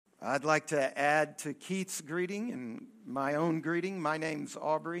I'd like to add to Keith's greeting and my own greeting. My name's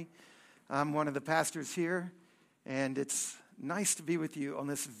Aubrey. I'm one of the pastors here, and it's nice to be with you on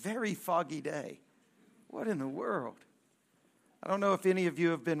this very foggy day. What in the world? I don't know if any of you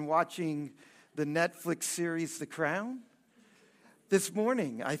have been watching the Netflix series The Crown. This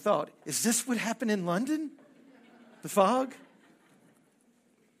morning, I thought, is this what happened in London? The fog?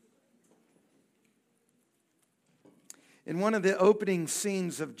 In one of the opening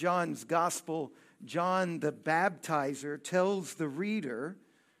scenes of John's Gospel, John the Baptizer tells the reader,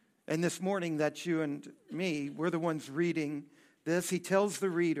 and this morning that's you and me, we're the ones reading this, he tells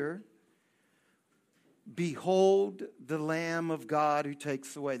the reader, "Behold the Lamb of God who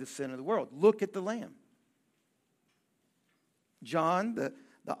takes away the sin of the world." Look at the Lamb. John, the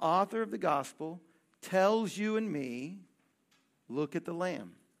author of the Gospel, tells you and me, look at the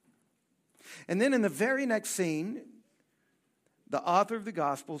Lamb. And then in the very next scene, the author of the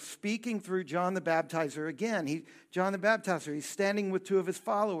Gospel, speaking through John the Baptizer again. John the Baptizer, he's standing with two of his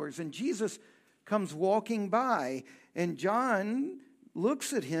followers, and Jesus comes walking by, and John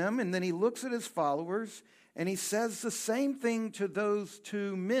looks at him, and then he looks at his followers, and he says the same thing to those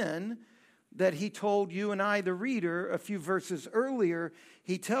two men that he told you and I, the reader, a few verses earlier.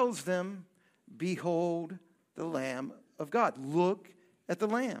 He tells them, "Behold the Lamb of God." Look at the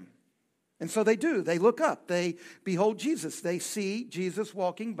Lamb. And so they do. They look up. They behold Jesus. They see Jesus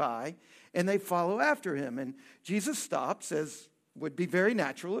walking by, and they follow after him. And Jesus stops, as would be very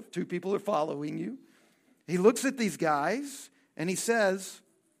natural if two people are following you. He looks at these guys, and he says,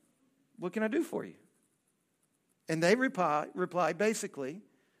 "What can I do for you?" And they reply basically,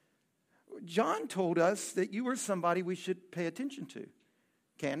 "John told us that you were somebody we should pay attention to.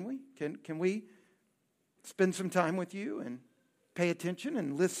 Can we? Can we spend some time with you and pay attention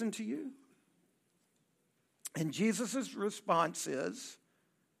and listen to you?" And Jesus' response is,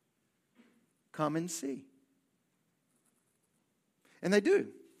 "Come and see." And they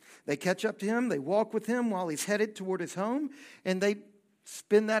do. They catch up to him. They walk with him while he's headed toward his home. And they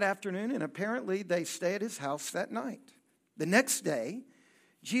spend that afternoon, and apparently they stay at his house that night. The next day,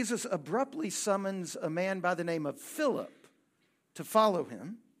 Jesus abruptly summons a man by the name of Philip to follow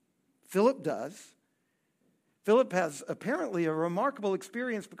him. Philip does. Philip has apparently a remarkable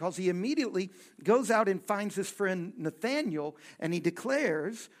experience because he immediately goes out and finds his friend Nathanael, and he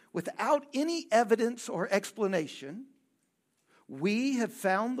declares, without any evidence or explanation, "We have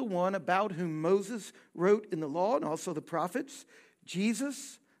found the one about whom Moses wrote in the law and also the prophets,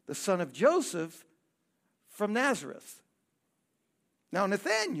 Jesus, the son of Joseph, from Nazareth." Now,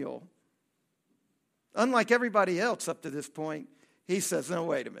 Nathanael, unlike everybody else up to this point, he says, "No,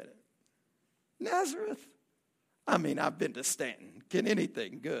 wait a minute. Nazareth? I mean, I've been to Stanton. Can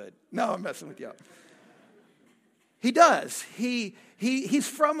anything good?" No, I'm messing with y'all. He does. He's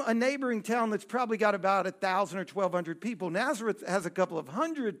from a neighboring town that's probably got about 1,000 or 1,200 people. Nazareth has a couple of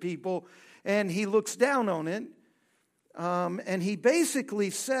hundred people, and he looks down on it. And he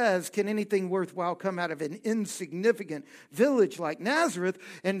basically says, can anything worthwhile come out of an insignificant village like Nazareth?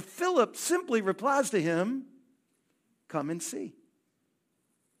 And Philip simply replies to him, "Come and see."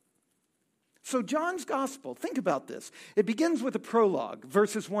 So John's gospel, think about this. It begins with a prologue,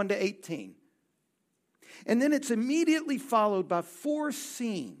 verses 1 to 18. And then it's immediately followed by 4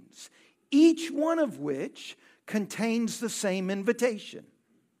 scenes, each one of which contains the same invitation.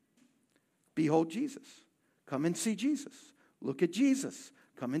 Behold Jesus. Come and see Jesus. Look at Jesus.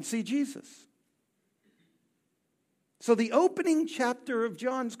 Come and see Jesus. So the opening chapter of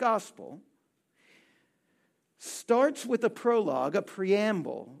John's gospel starts with a prologue, a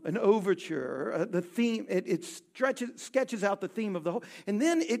preamble, an overture, the theme. It sketches out the theme of the whole. And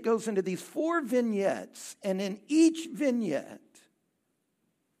then it goes into these 4 vignettes. And in each vignette,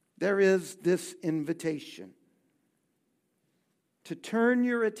 there is this invitation to turn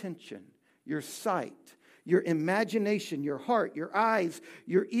your attention, your sight, your imagination, your heart, your eyes,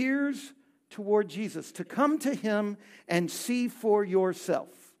 your ears toward Jesus, to come to him and see for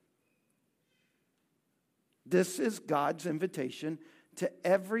yourself. This is God's invitation to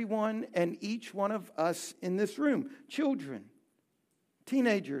everyone and each one of us in this room. Children,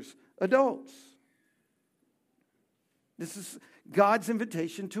 teenagers, adults. This is God's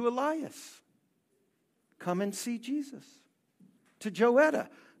invitation to Elias. Come and see Jesus. To Joetta,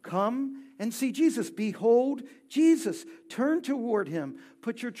 come and see Jesus. Behold Jesus. Turn toward him.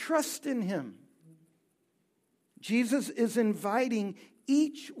 Put your trust in him. Jesus is inviting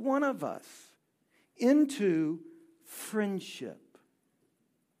each one of us into friendship.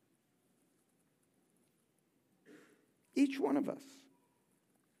 Each one of us.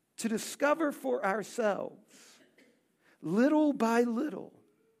 To discover for ourselves, little by little,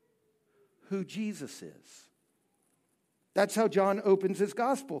 who Jesus is. That's how John opens his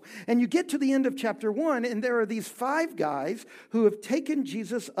gospel. And you get to the end of chapter 1, and there are these 5 guys who have taken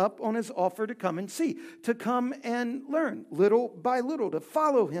Jesus up on his offer to come and see, to come and learn, little by little, to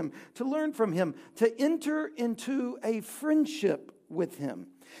follow him, to learn from him, to enter into a friendship with him,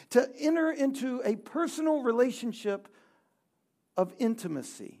 to enter into a personal relationship of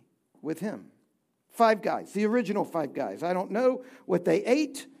intimacy with him. 5 guys, the original 5 guys. I don't know what they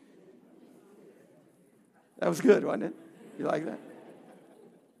ate. That was good, wasn't it? You like that?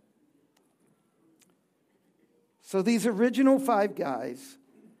 So these original 5 guys,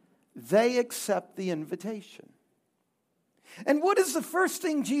 they accept the invitation. And what is the first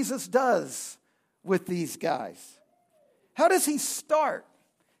thing Jesus does with these guys? How does he start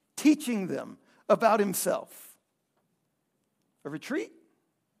teaching them about himself? A retreat?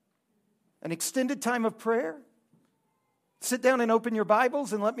 An extended time of prayer? Sit down and open your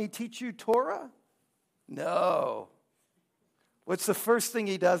Bibles and let me teach you Torah? No. What's the first thing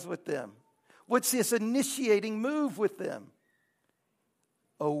he does with them? What's his initiating move with them?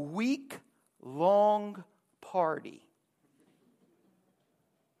 A week-long party.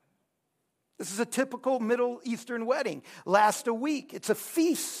 This is a typical Middle Eastern wedding. Lasts a week. It's a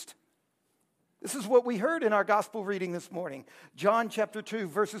feast. This is what we heard in our gospel reading this morning. John chapter 2,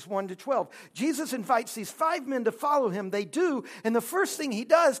 verses 1 to 12. Jesus invites these 5 men to follow him. They do. And the first thing he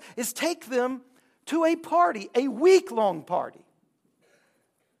does is take them to a party, a week-long party.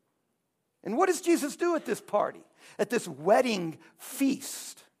 And what does Jesus do at this party, at this wedding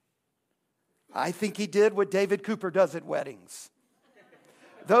feast? I think he did what David Cooper does at weddings.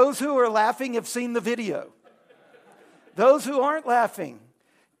 Those who are laughing have seen the video. Those who aren't laughing,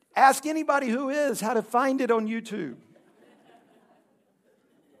 ask anybody who is how to find it on YouTube.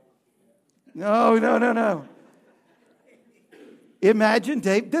 No. Imagine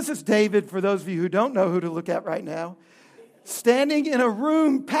this is David, for those of you who don't know who to look at right now, standing in a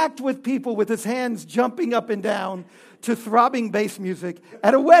room packed with people with his hands jumping up and down to throbbing bass music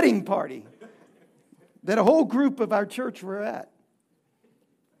at a wedding party that a whole group of our church were at.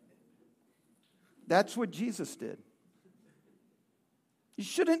 That's what Jesus did. You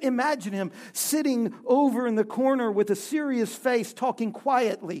shouldn't imagine him sitting over in the corner with a serious face talking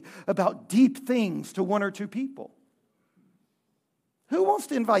quietly about deep things to 1 or 2 people. Who wants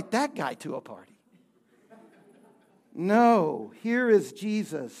to invite that guy to a party? No, here is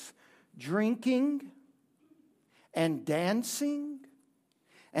Jesus drinking and dancing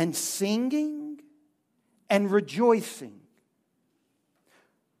and singing and rejoicing.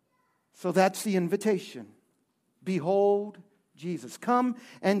 So that's the invitation. Behold Jesus. Come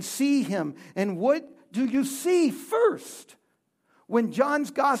and see him. And what do you see first? When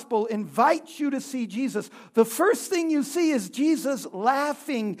John's gospel invites you to see Jesus, the first thing you see is Jesus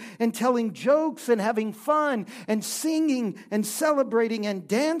laughing and telling jokes and having fun and singing and celebrating and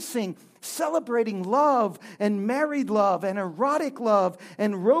dancing, celebrating love and married love and erotic love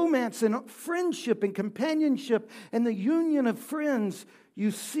and romance and friendship and companionship and the union of friends.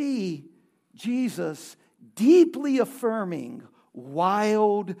 You see Jesus deeply affirming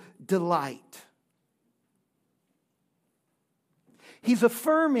wild delight. He's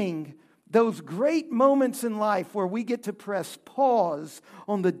affirming those great moments in life where we get to press pause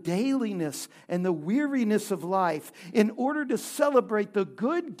on the dailiness and the weariness of life in order to celebrate the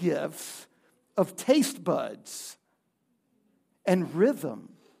good gifts of taste buds and rhythm,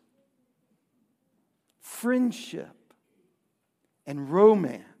 friendship and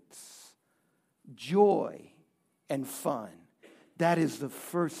romance, joy and fun. That is the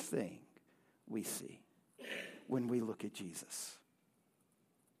first thing we see when we look at Jesus.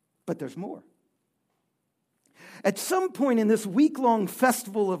 But there's more. At some point in this week-long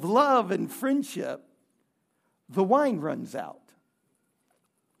festival of love and friendship, the wine runs out.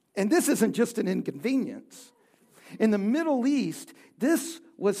 And this isn't just an inconvenience. In the Middle East, this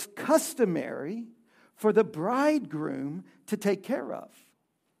was customary for the bridegroom to take care of.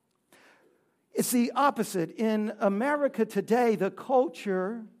 It's the opposite. In America today, the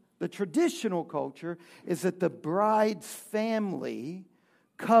traditional culture, is that the bride's family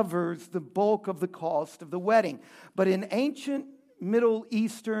covers the bulk of the cost of the wedding. But in ancient Middle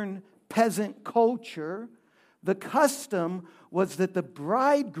Eastern peasant culture, the custom was that the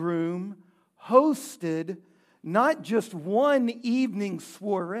bridegroom hosted not just one evening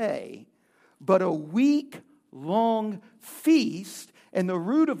soiree, but a week-long feast. And the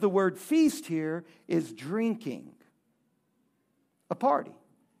root of the word feast here is drinking. A party.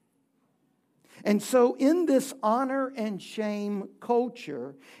 And so in this honor and shame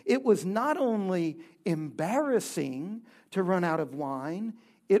culture, it was not only embarrassing to run out of wine,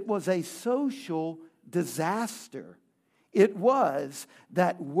 it was a social disaster. It was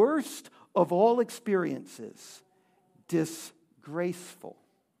that worst of all experiences, disgraceful.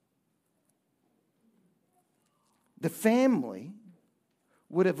 The family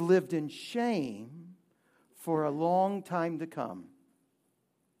would have lived in shame for a long time to come.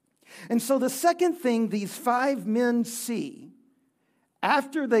 And so the second thing these 5 men see,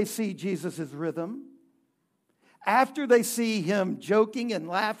 after they see Jesus' rhythm, after they see him joking and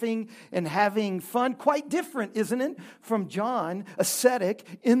laughing and having fun, quite different, isn't it, from John, ascetic,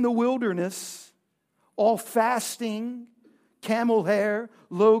 in the wilderness, all fasting, camel hair,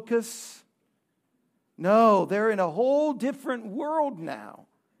 locusts. No, they're in a whole different world now.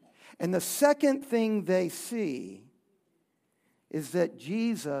 And the second thing they see is that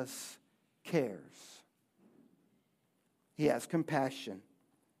Jesus cares. He has compassion.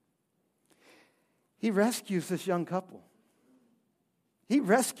 He rescues this young couple. He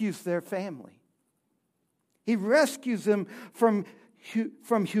rescues their family. He rescues them from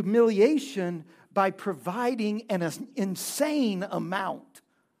humiliation by providing an insane amount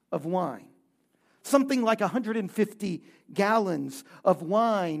of wine. Something like 150 gallons of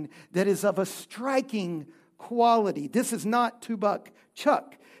wine that is of a striking quality. This is not $2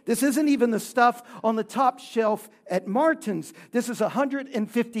 chuck. This isn't even the stuff on the top shelf at Martin's. This is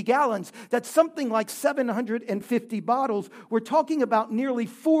 150 gallons. That's something like 750 bottles. We're talking about nearly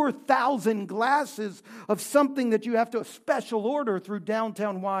 4,000 glasses of something that you have to special order through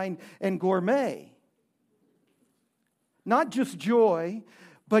Downtown Wine and Gourmet. Not just joy,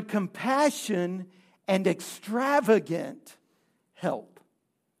 but compassion and extravagant help.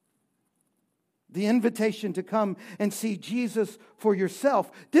 The invitation to come and see Jesus for yourself.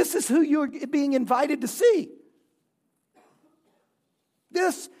 This is who you're being invited to see.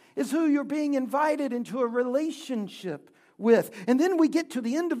 This is who you're being invited into a relationship with. And then we get to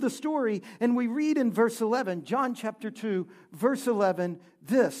the end of the story and we read in verse 11, John chapter 2, verse 11,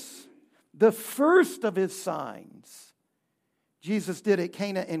 this, the first of his signs Jesus did at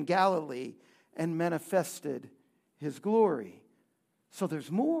Cana in Galilee and manifested his glory. So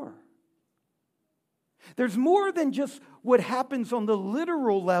there's more. There's more than just what happens on the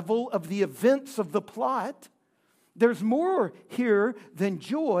literal level of the events of the plot. There's more here than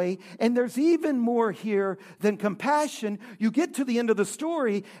joy, and there's even more here than compassion. You get to the end of the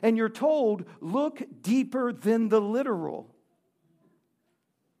story, and you're told, look deeper than the literal.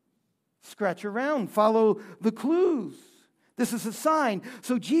 Scratch around, follow the clues. This is a sign.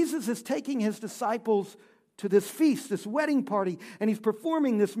 So Jesus is taking his disciples to this feast, this wedding party, and he's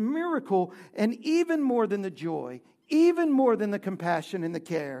performing this miracle. And even more than the joy, even more than the compassion and the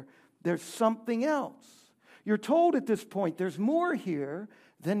care, there's something else. You're told at this point there's more here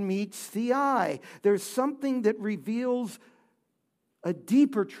than meets the eye. There's something that reveals a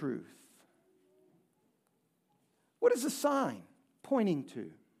deeper truth. What is the sign pointing to?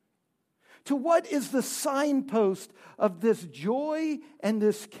 To what is the signpost of this joy and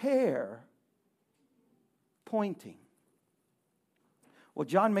this care pointing? Well,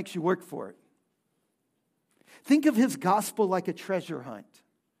 John makes you work for it. Think of his gospel like a treasure hunt.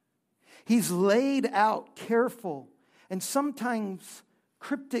 He's laid out careful and sometimes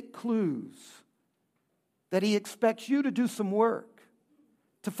cryptic clues that he expects you to do some work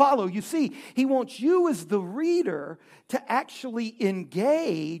to follow. You see, he wants you as the reader to actually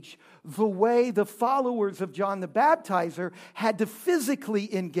engage the way the followers of John the Baptizer had to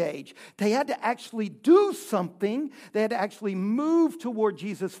physically engage. They had to actually do something. They had to actually move toward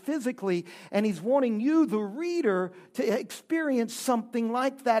Jesus physically. And he's wanting you, the reader, to experience something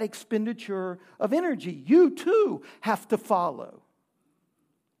like that expenditure of energy. You too have to follow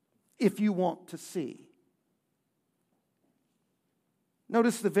if you want to see.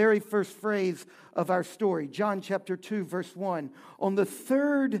 Notice the very first phrase of our story, John chapter 2, verse 1. On the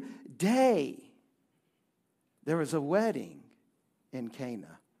third day, there was a wedding in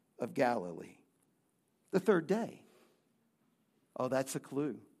Cana of Galilee. The third day. Oh, that's a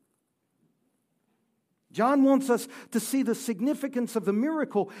clue. John wants us to see the significance of the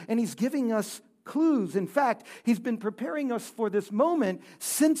miracle, and he's giving us clues. In fact, he's been preparing us for this moment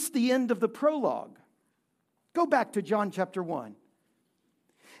since the end of the prologue. Go back to John chapter 1.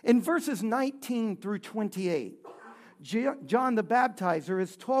 In verses 19 through 28, John the Baptizer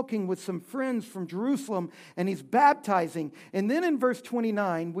is talking with some friends from Jerusalem, and he's baptizing. And then in verse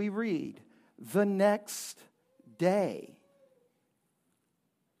 29, we read, the next day,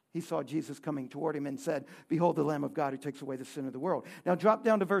 he saw Jesus coming toward him and said, behold the Lamb of God who takes away the sin of the world. Now drop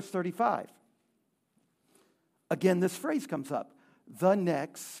down to verse 35. Again, this phrase comes up, the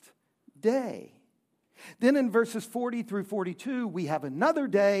next day. Then in verses 40 through 42, we have another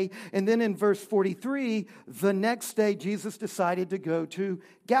day. And then in verse 43, the next day, Jesus decided to go to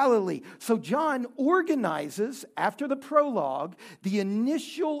Galilee. So John organizes, after the prologue, the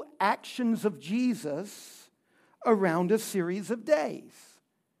initial actions of Jesus around a series of days.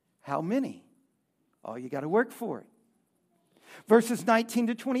 How many? Oh, you got to work for it. Verses 19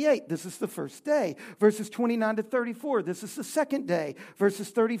 to 28, this is the first day. Verses 29 to 34, this is the second day. Verses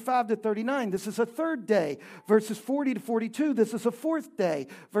 35 to 39, this is a third day. Verses 40 to 42, this is a fourth day.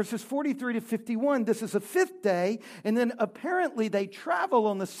 Verses 43 to 51, this is a fifth day. And then apparently they travel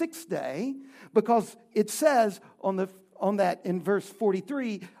on the sixth day, because it says on that in verse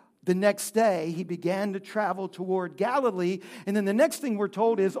 43, the next day he began to travel toward Galilee. And then the next thing we're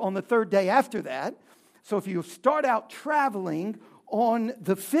told is on the third day after that. So if you start out traveling on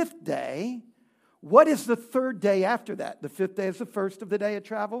the fifth day, what is the third day after that? The fifth day is the first of the day of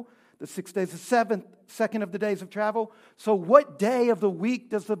travel. The sixth day is the second of the days of travel. So what day of the week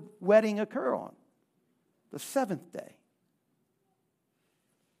does the wedding occur on? The seventh day.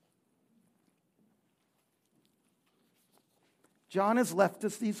 John has left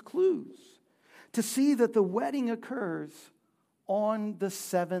us these clues to see that the wedding occurs on the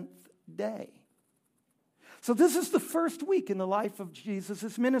seventh day. So this is the first week in the life of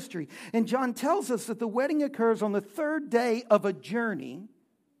Jesus' ministry. And John tells us that the wedding occurs on the third day of a journey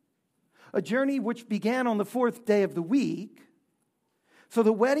which began on the fourth day of the week. So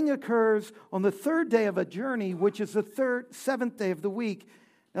the wedding occurs on the third day of a journey, which is the seventh day of the week.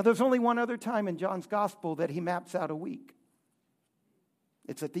 Now there's only one other time in John's gospel that he maps out a week.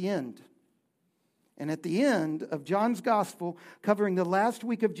 It's at the end. And at the end of John's gospel, covering the last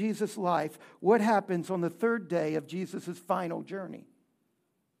week of Jesus' life, what happens on the third day of Jesus' final journey?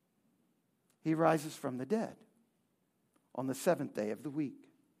 He rises from the dead on the seventh day of the week.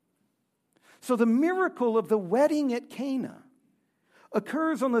 So the miracle of the wedding at Cana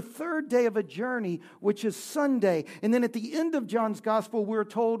occurs on the third day of a journey, which is Sunday. And then at the end of John's gospel, we're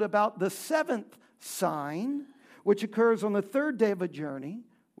told about the seventh sign, which occurs on the third day of a journey,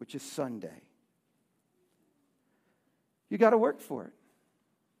 which is Sunday. You got to work for it.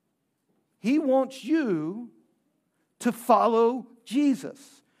 He wants you to follow Jesus,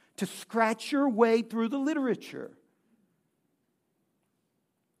 to scratch your way through the literature.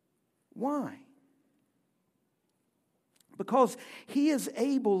 Why? Because he is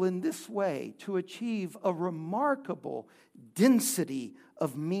able in this way to achieve a remarkable density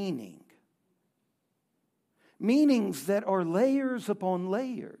of meaning. Meanings that are layers upon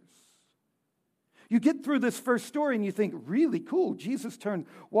layers. You get through this first story and you think, really cool, Jesus turned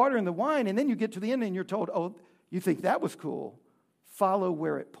water into wine. And then you get to the end and you're told, oh, you think that was cool. Follow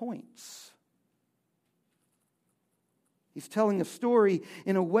where it points. He's telling a story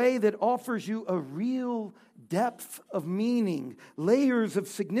in a way that offers you a real depth of meaning, layers of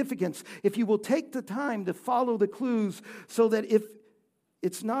significance, if you will take the time to follow the clues, so that if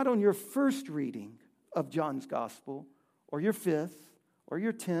it's not on your first reading of John's gospel, or your fifth, or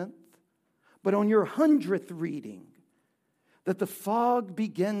your 10th, but on your 100th reading, that the fog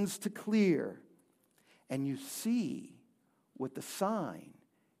begins to clear and you see what the sign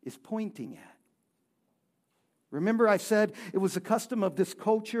is pointing at. Remember I said it was a custom of this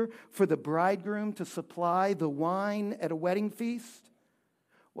culture for the bridegroom to supply the wine at a wedding feast?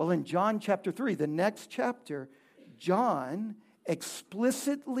 Well, in John chapter 3, the next chapter, John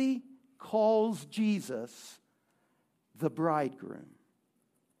explicitly calls Jesus the bridegroom.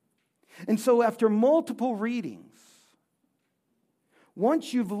 And so after multiple readings,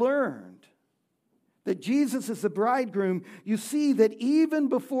 once you've learned that Jesus is the bridegroom, you see that even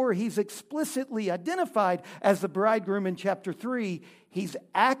before he's explicitly identified as the bridegroom in chapter 3, he's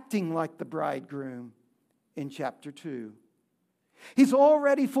acting like the bridegroom in chapter 2. He's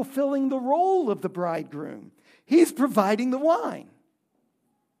already fulfilling the role of the bridegroom. He's providing the wine.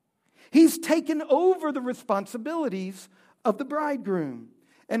 He's taken over the responsibilities of the bridegroom.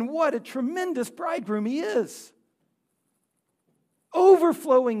 And what a tremendous bridegroom he is.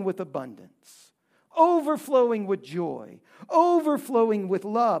 Overflowing with abundance, overflowing with joy, overflowing with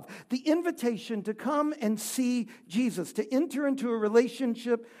love. The invitation to come and see Jesus, to enter into a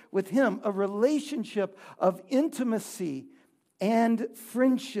relationship with him, a relationship of intimacy and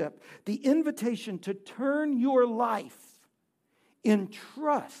friendship. The invitation to turn your life in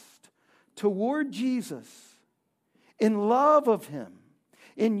trust toward Jesus, in love of him,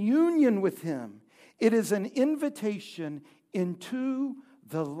 in union with him. It is an invitation into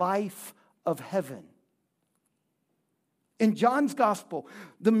the life of heaven. In John's gospel,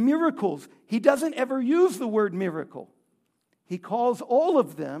 the miracles, he doesn't ever use the word miracle. He calls all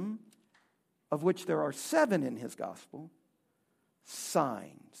of them of which there are 7 in his gospel,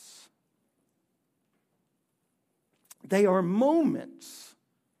 signs. They are moments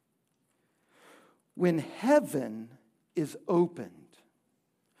when heaven is opened,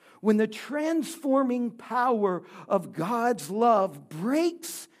 when the transforming power of God's love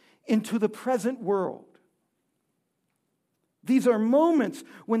breaks into the present world. These are moments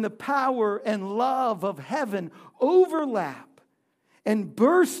when the power and love of heaven overlap and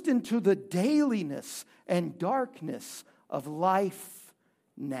burst into the dailiness and darkness of life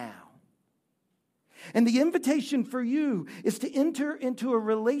now. And the invitation for you is to enter into a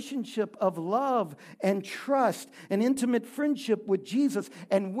relationship of love and trust and intimate friendship with Jesus.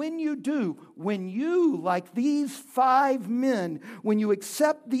 And when you do, when you, like these 5 men, when you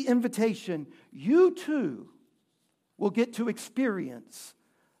accept the invitation, you too will get to experience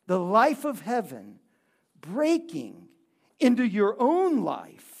the life of heaven breaking into your own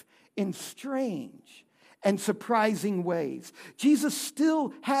life in strange and surprising ways. Jesus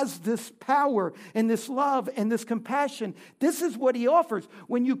still has this power and this love and this compassion. This is what he offers.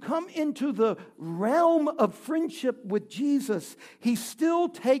 When you come into the realm of friendship with Jesus, he still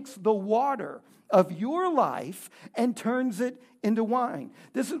takes the water of your life and turns it into wine.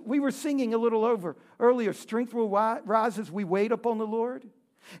 We were singing a little earlier, strength will rise as we wait upon the Lord.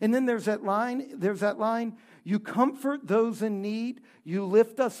 And then there's that line, you comfort those in need, you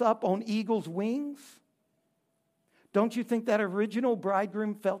lift us up on eagle's wings. Don't you think that original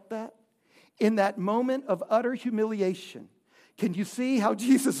bridegroom felt that? In that moment of utter humiliation, can you see how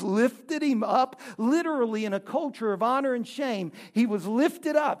Jesus lifted him up? Literally in a culture of honor and shame, he was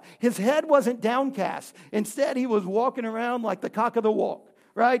lifted up. His head wasn't downcast. Instead, he was walking around like the cock of the walk,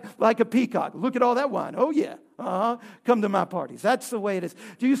 right? Like a peacock. Look at all that wine. Oh, yeah. Come to my parties. That's the way it is.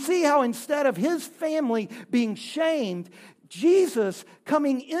 Do you see how instead of his family being shamed, Jesus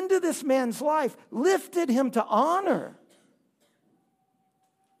coming into this man's life lifted him to honor?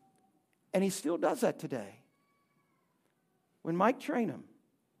 And he still does that today. When Mike Trainum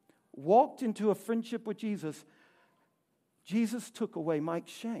walked into a friendship with Jesus, Jesus took away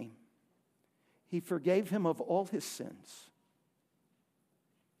Mike's shame. He forgave him of all his sins,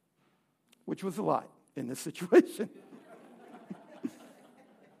 which was a lot in this situation.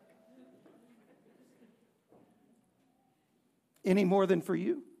 Any more than for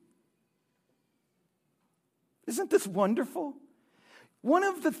you? Isn't this wonderful? One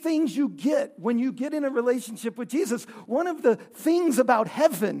of the things you get when you get in a relationship with Jesus, one of the things about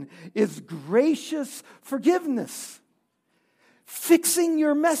heaven is gracious forgiveness. Fixing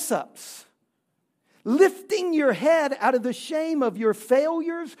your mess ups. Lifting your head out of the shame of your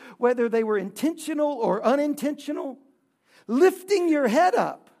failures, whether they were intentional or unintentional. Lifting your head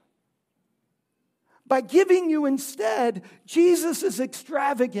up by giving you instead Jesus'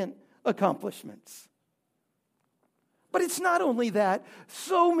 extravagant accomplishments. But it's not only that.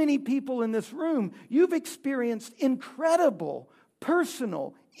 So many people in this room, you've experienced incredible,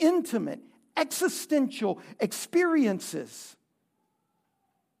 personal, intimate, existential experiences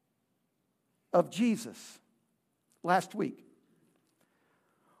of Jesus. Last week,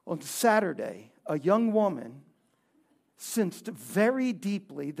 on Saturday, a young woman sensed very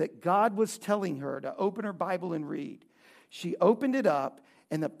deeply that God was telling her to open her Bible and read. She opened it up,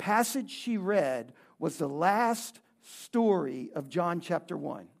 and the passage she read was the last story of John chapter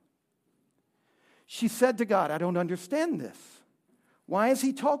 1. She said to God, I don't understand this. Why is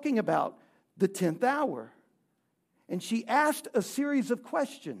he talking about the 10th hour? And she asked a series of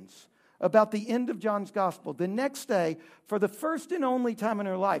questions about the end of John's gospel. The next day, for the first and only time in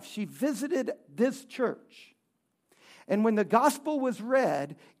her life, she visited this church. And when the gospel was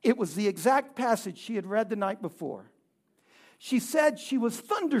read, it was the exact passage she had read the night before. She said she was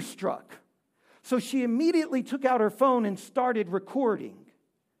thunderstruck. So she immediately took out her phone and started recording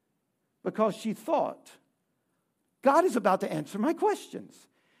because she thought, God is about to answer my questions.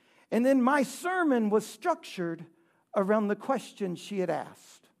 And then my sermon was structured around the questions she had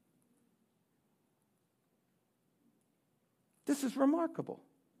asked. This is remarkable.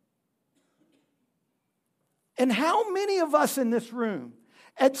 And how many of us in this room,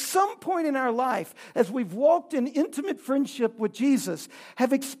 at some point in our life, as we've walked in intimate friendship with Jesus,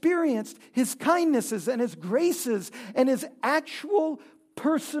 have experienced his kindnesses and his graces and his actual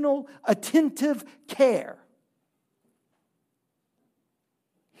personal attentive care?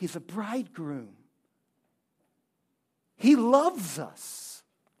 He's a bridegroom. He loves us.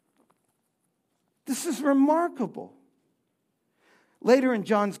 This is remarkable. Later in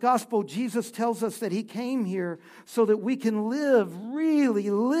John's gospel, Jesus tells us that he came here so that we can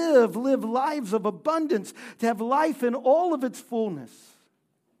really live lives of abundance, to have life in all of its fullness.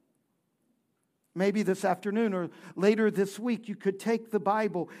 Maybe this afternoon or later this week, you could take the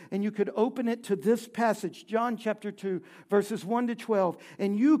Bible and you could open it to this passage, John chapter 2, verses 1 to 12,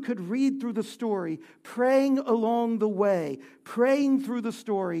 and you could read through the story, praying along the way, praying through the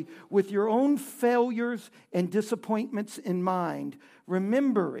story with your own failures and disappointments in mind,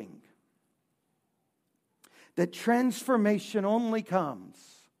 remembering that transformation only comes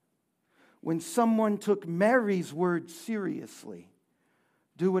when someone took Mary's words seriously.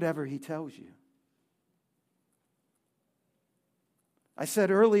 Do whatever he tells you. I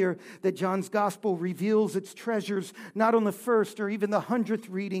said earlier that John's gospel reveals its treasures not on the first or even the 100th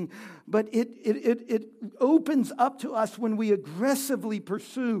reading, but it opens up to us when we aggressively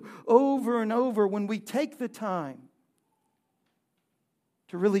pursue over and over, when we take the time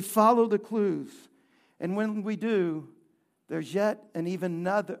to really follow the clues. And when we do, there's yet even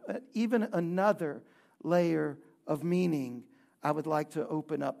another layer of meaning I would like to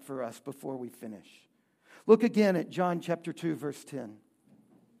open up for us before we finish. Look again at John chapter 2, verse 10.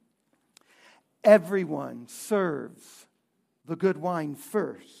 Everyone serves the good wine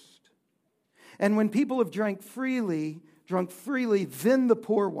first. And when people have drunk freely, then the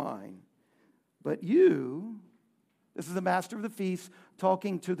poor wine. But you, this is the master of the feast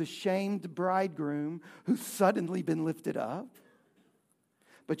talking to the shamed bridegroom who's suddenly been lifted up.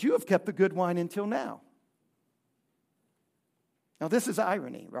 But you have kept the good wine until now. Now this is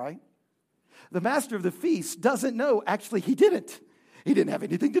irony, right? The master of the feast doesn't know, actually he didn't. He didn't have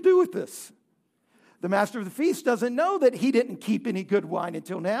anything to do with this. The master of the feast doesn't know that he didn't keep any good wine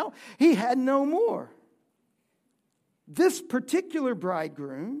until now. He had no more. This particular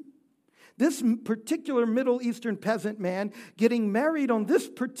bridegroom, this particular Middle Eastern peasant man getting married on this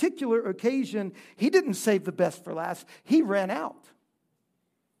particular occasion, he didn't save the best for last. He ran out.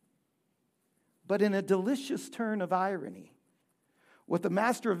 But in a delicious turn of irony, what the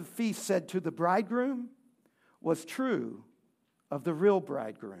master of the feast said to the bridegroom was true of the real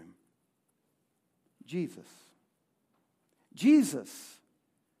bridegroom, Jesus. Jesus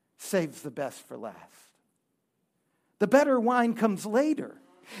saves the best for last. The better wine comes later.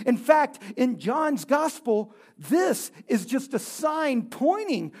 In fact, in John's gospel, this is just a sign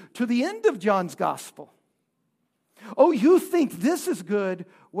pointing to the end of John's gospel. Oh, you think this is good?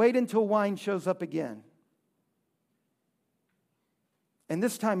 Wait until wine shows up again. And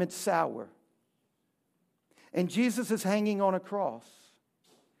this time it's sour. And Jesus is hanging on a cross.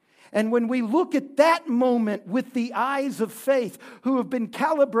 And when we look at that moment with the eyes of faith, who have been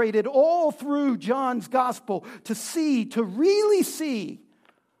calibrated all through John's gospel to really see,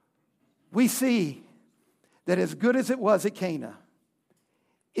 we see that as good as it was at Cana,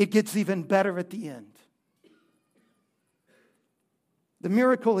 it gets even better at the end. The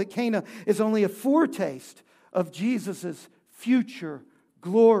miracle at Cana is only a foretaste of Jesus' future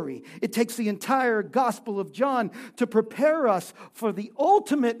glory. It takes the entire Gospel of John to prepare us for the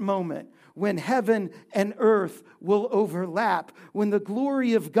ultimate moment when heaven and earth will overlap, when the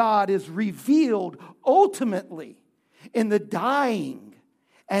glory of God is revealed ultimately in the dying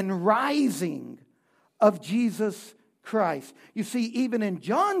and rising of Jesus Christ. You see, even in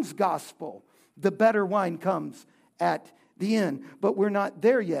John's Gospel, the better wine comes at the end. But we're not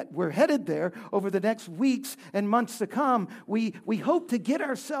there yet. We're headed there over the next weeks and months to come. We hope to get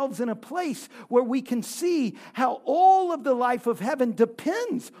ourselves in a place where we can see how all of the life of heaven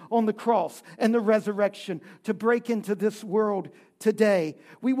depends on the cross and the resurrection to break into this world today.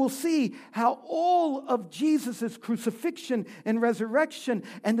 We will see how all of Jesus' crucifixion and resurrection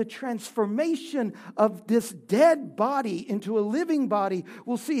and the transformation of this dead body into a living body,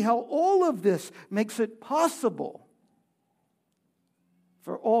 we'll see how all of this makes it possible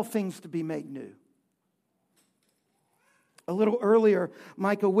for all things to be made new. A little earlier,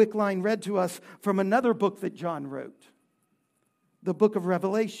 Micah Wickline read to us from another book that John wrote, the book of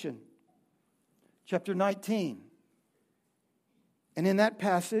Revelation, chapter 19. And in that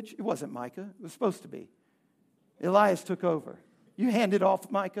passage, it wasn't Micah, it was supposed to be. Elias took over. You handed off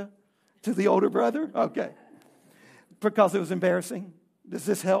Micah to the older brother? Okay. Because it was embarrassing? Does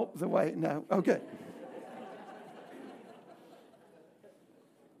this help the way? No. Okay.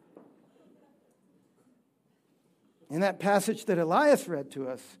 In that passage that Elias read to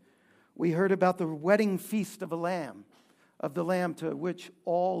us, we heard about the wedding feast of the Lamb to which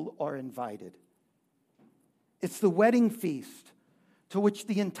all are invited. It's the wedding feast to which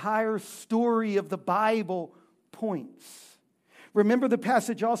the entire story of the Bible points. Remember the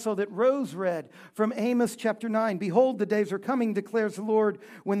passage also that Rose read from Amos chapter 9. Behold, the days are coming, declares the Lord,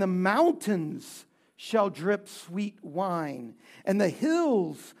 when the mountains shall drip sweet wine, and the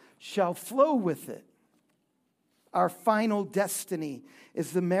hills shall flow with it. Our final destiny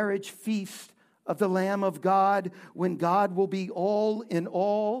is the marriage feast of the Lamb of God, when God will be all in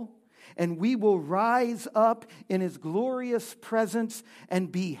all, and we will rise up in His glorious presence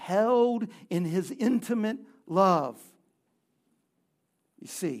and be held in His intimate love. You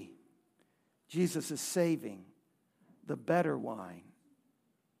see, Jesus is saving the better wine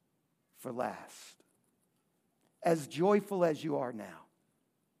for last. As joyful as you are now,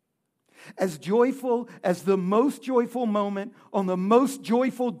 as joyful as the most joyful moment on the most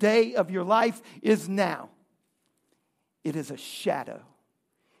joyful day of your life is now, it is a shadow.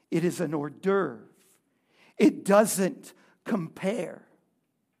 It is an hors d'oeuvre. It doesn't compare.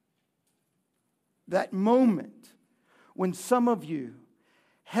 That moment when some of you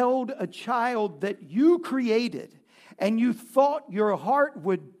held a child that you created and you thought your heart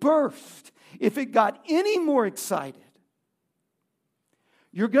would burst if it got any more excited.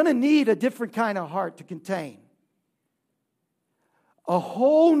 You're going to need a different kind of heart to contain a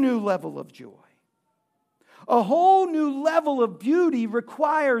whole new level of joy. A whole new level of beauty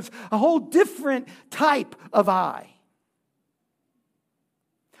requires a whole different type of eye.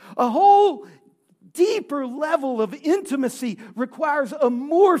 A whole deeper level of intimacy requires a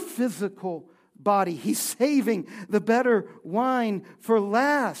more physical body. He's saving the better wine for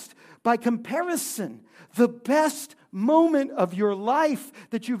last. By comparison, the best moment of your life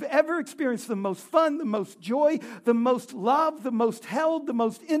that you've ever experienced, the most fun, the most joy, the most love, the most held, the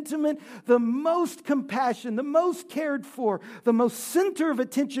most intimate, the most compassion, the most cared for, the most center of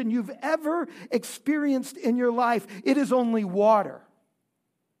attention you've ever experienced in your life, it is only water.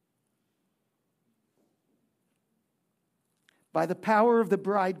 By the power of the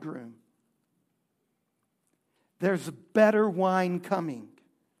bridegroom, there's better wine coming.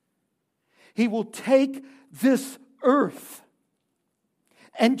 He will take this earth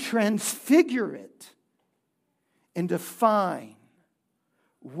and transfigure it into fine,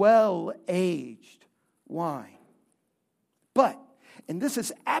 well-aged wine. But, and this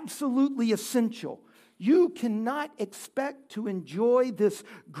is absolutely essential, you cannot expect to enjoy this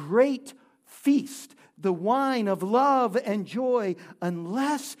great feast, the wine of love and joy,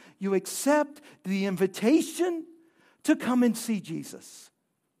 unless you accept the invitation to come and see Jesus.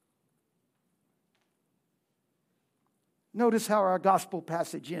 Notice how our gospel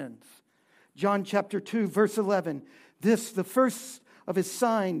passage ends. John chapter 2, verse 11. This, the first of His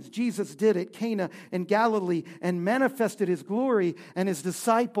signs, Jesus did at Cana in Galilee and manifested His glory, and His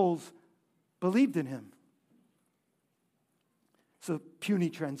disciples believed in Him. It's a puny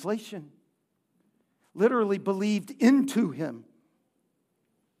translation. Literally believed into Him.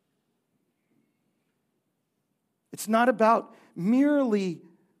 It's not about merely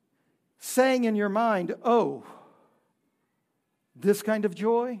saying in your mind, oh, this kind of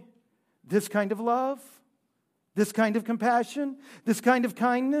joy, this kind of love, this kind of compassion, this kind of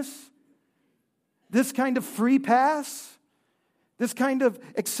kindness, this kind of free pass, this kind of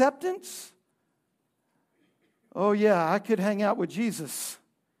acceptance. Oh yeah, I could hang out with Jesus.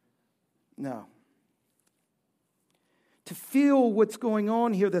 No. To feel what's going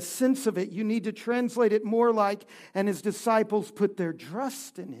on here, the sense of it, you need to translate it more like, and His disciples put their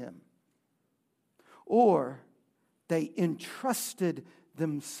trust in Him. Or they entrusted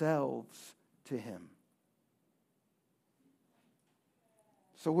themselves to Him.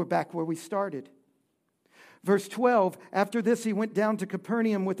 So we're back where we started. Verse 12, after this He went down to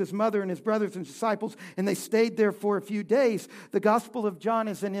Capernaum with His mother and His brothers and disciples, and they stayed there for a few days. The Gospel of John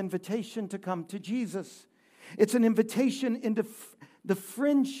is an invitation to come to Jesus. It's an invitation into the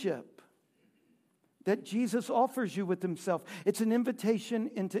friendship that Jesus offers you with Himself. It's an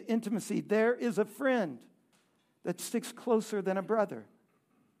invitation into intimacy. There is a friend that sticks closer than a brother.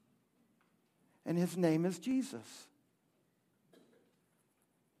 And His name is Jesus.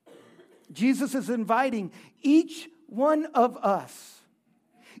 Jesus is inviting each one of us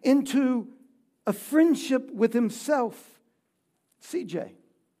into a friendship with Himself. CJ,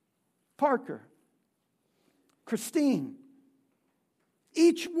 Parker, Christine,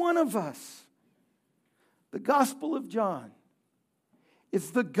 each one of us. The Gospel of John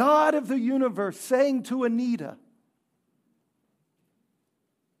is the God of the universe saying to Anita,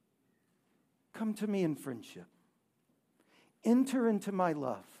 come to me in friendship. Enter into my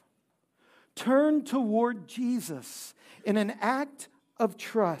love. Turn toward Jesus in an act of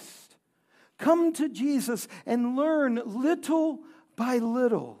trust. Come to Jesus and learn little by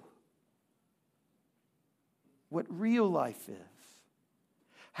little what real life is.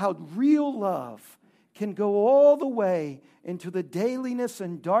 How real love can go all the way into the dailiness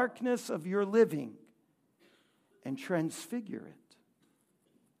and darkness of your living and transfigure it.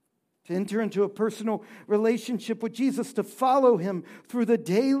 to enter into a personal relationship with Jesus, to follow him through the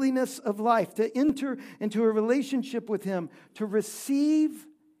dailiness of life, to enter into a relationship with him, to receive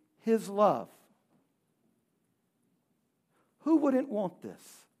his love. Who wouldn't want this?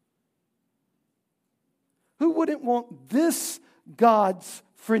 Who wouldn't want this God's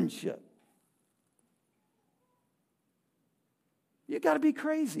friendship? You got to be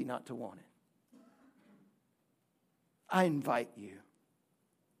crazy not to want it. I invite you.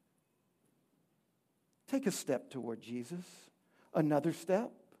 Take a step toward Jesus. Another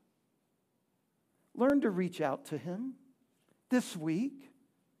step. Learn to reach out to him this week.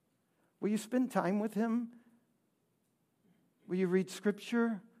 Will you spend time with him? Will you read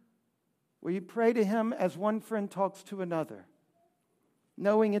Scripture? Will you pray to him as one friend talks to another,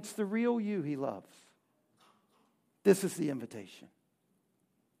 knowing it's the real you he loves? This is the invitation.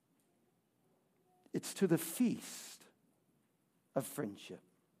 It's to the feast of friendship.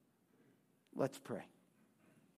 Let's pray.